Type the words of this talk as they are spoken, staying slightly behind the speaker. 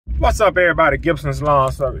What's up, everybody? Gibson's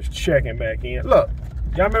Lawn Service checking back in. Look,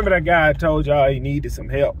 y'all remember that guy I told y'all he needed some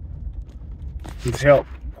help? His help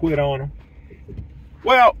quit on him.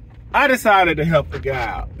 Well, I decided to help the guy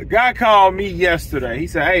out. The guy called me yesterday. He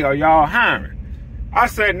said, hey, are y'all hiring? I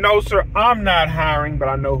said, no, sir, I'm not hiring, but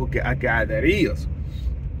I know who a guy that is.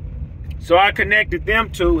 So I connected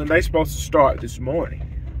them two, and they supposed to start this morning.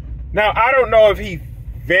 Now, I don't know if he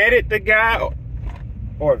vetted the guy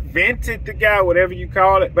or vented the guy, whatever you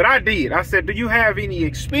call it, but I did. I said, do you have any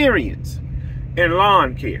experience in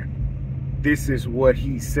lawn care? This is what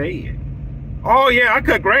he said. Oh, yeah, I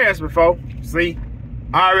cut grass before. See,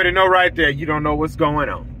 I already know right there you don't know what's going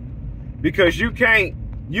on. Because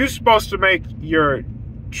you're supposed to make your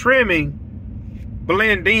trimming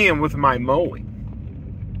blend in with my mowing.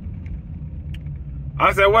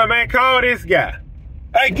 I said, well, man, call this guy.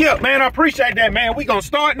 Hey, Gip, man, I appreciate that, man. We gonna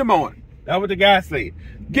start in the morning. That's what the guy said.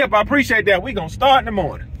 Gip, I appreciate that. We gonna start in the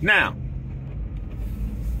morning. Now,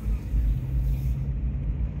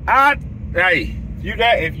 hey,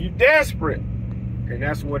 if you desperate, and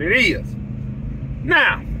that's what it is.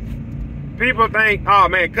 Now, people think, oh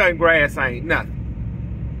man, cutting grass ain't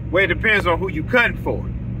nothing. Well, it depends on who you cutting for.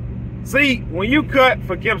 See, when you cut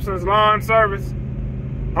for Gibson's Lawn Service,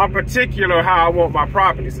 I'm particular how I want my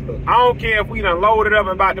properties to look. I don't care if we done loaded up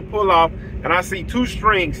and about to pull off and I see two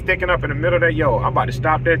strings sticking up in the middle of that yard. I'm about to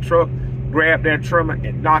stop that truck, grab that trimmer,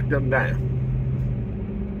 and knock them down.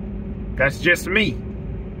 That's just me.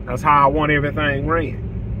 That's how I want everything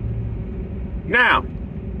ran. Now,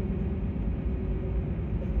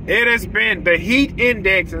 it has been, the heat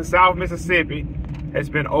index in South Mississippi has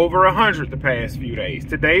been over 100 the past few days.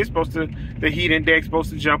 Today is the heat index supposed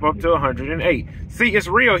to jump up to 108. See, it's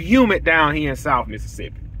real humid down here in South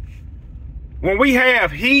Mississippi. When we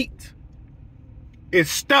have heat, it's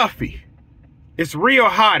stuffy. It's real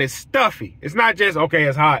hot, it's stuffy. It's not just, okay,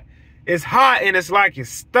 it's hot. It's hot and it's like it's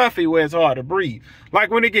stuffy where it's hard to breathe. Like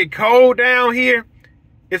when it get cold down here,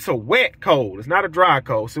 it's a wet cold. It's not a dry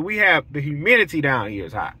cold. So we have the humidity down here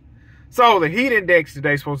is high. So the heat index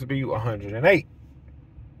today is supposed to be 108.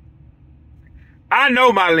 I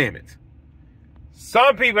know my limits.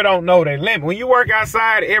 Some people don't know their limit. When you work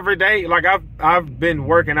outside every day, like I've been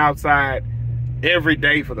working outside every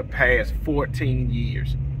day for the past 14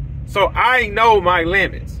 years. So I know my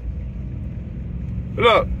limits.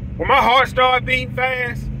 Look, when my heart starts beating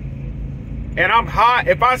fast and I'm hot,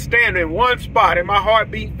 if I stand in one spot and my heart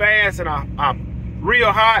beats fast and I'm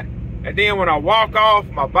real hot, and then when I walk off,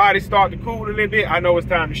 my body starts to cool a little bit, I know it's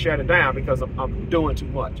time to shut it down because I'm doing too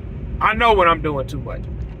much. I know when I'm doing too much.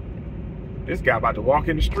 This guy about to walk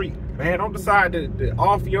in the street. Man, don't decide to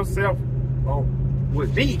offer yourself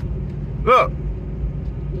with me. Look.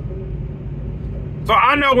 So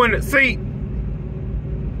I know when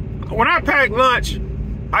I pack lunch,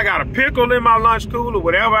 I got a pickle in my lunch cooler,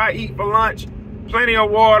 whatever I eat for lunch, plenty of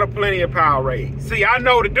water, plenty of Powerade. See, I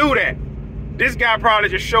know to do that. This guy probably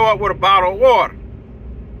just show up with a bottle of water.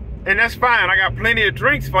 And that's fine. I got plenty of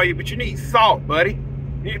drinks for you, but you need salt, buddy.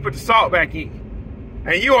 You need to put the salt back in.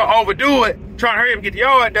 And you will overdo it, trying to hurry up and get the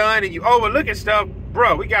yard done, and you overlooking stuff.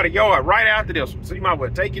 Bro, we got a yard right after this one, so you might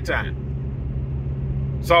well take your time.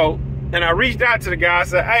 So, and I reached out to the guy, I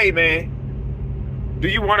said, hey man, do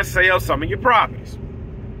you want to sell some of your properties?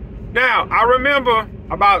 Now, I remember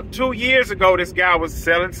about 2 years ago, this guy was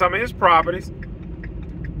selling some of his properties.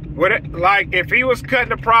 Like, if he was cutting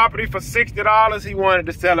the property for $60, he wanted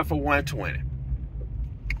to sell it for $120,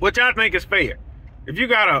 which I think is fair. If you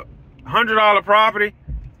got a $100 property,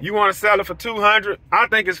 you want to sell it for $200, I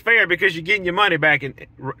think it's fair because you're getting your money back in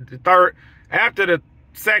the third. After the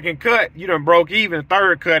second cut, you done broke even.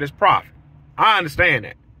 Third cut is profit. I understand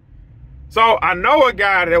that. So I know a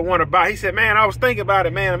guy that want to buy. He said, man, I was thinking about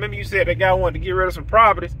it, man. I remember you said that guy wanted to get rid of some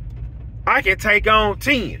properties. I can take on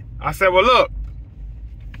 10. I said, well, look,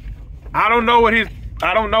 I don't know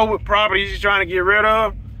what properties he's trying to get rid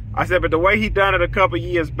of. I said, but the way he done it a couple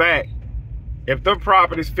years back, if the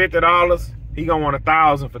property's $50, he gonna want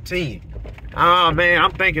 1,000 for 10. Man,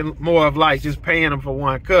 I'm thinking more of like just paying him for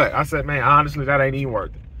one cut. I said, man, honestly, that ain't even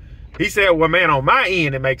worth it. He said, well, man, on my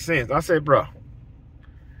end, it makes sense. I said, bro,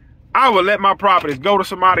 I would let my properties go to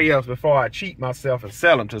somebody else before I cheat myself and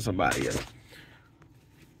sell them to somebody else.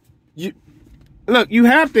 Look, you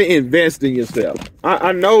have to invest in yourself.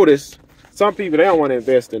 I noticed some people, they don't want to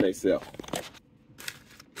invest in themselves.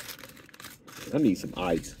 I need some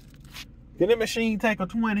ice. Can the machine take a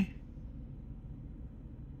 20?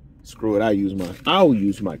 Screw it, I'll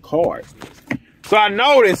use my card. So I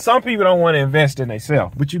noticed some people don't want to invest in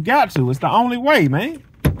themselves, but you got to. It's the only way, man.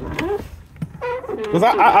 Because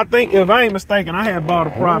I think, if I ain't mistaken, I had bought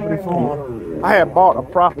a property for him. I had bought a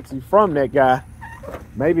property from that guy,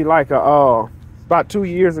 maybe like about 2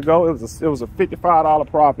 years ago. It was a $55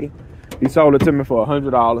 property. He sold it to me for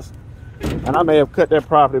 $100, and I may have cut that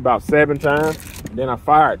property about 7 times. And then I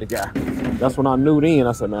fired the guy. That's when I knew then.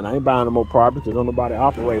 I said, man, I ain't buying no more property because don't nobody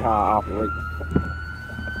operate how I operate.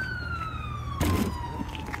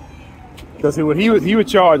 Because he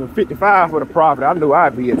was charging 55 for the property. I knew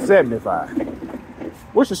I'd be at 75,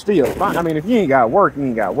 which is still fine. I mean, if you ain't got work, you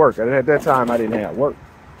ain't got work. At that time, I didn't have work.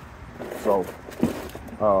 So,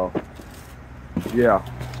 yeah.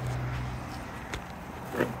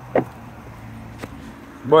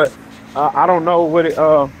 But I don't know what it.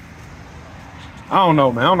 I don't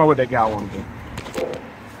know, man. I don't know what that guy want to do.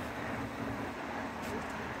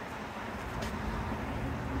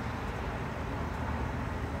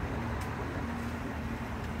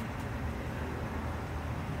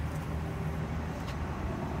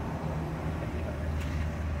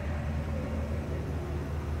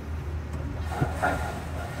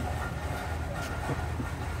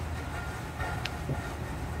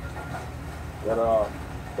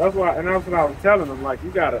 But that's why, and that's what I was telling them. Like,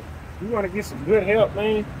 you want to get some good help,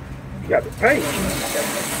 man. You got to pay.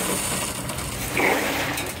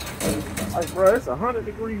 Like, bro, it's 100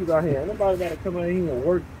 degrees out here. Nobody got to come out here and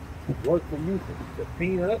work for you for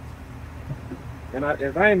peanuts. And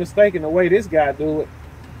if I ain't mistaken, the way this guy do it,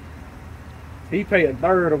 he pay a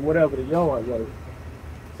third of whatever the yard was.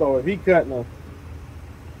 So if he cutting a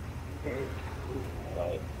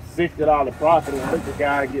 $60 profit, and let the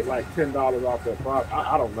guy get like $10 off that profit,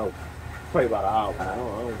 I don't know. Play by the hour. I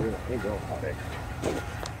don't really think about that.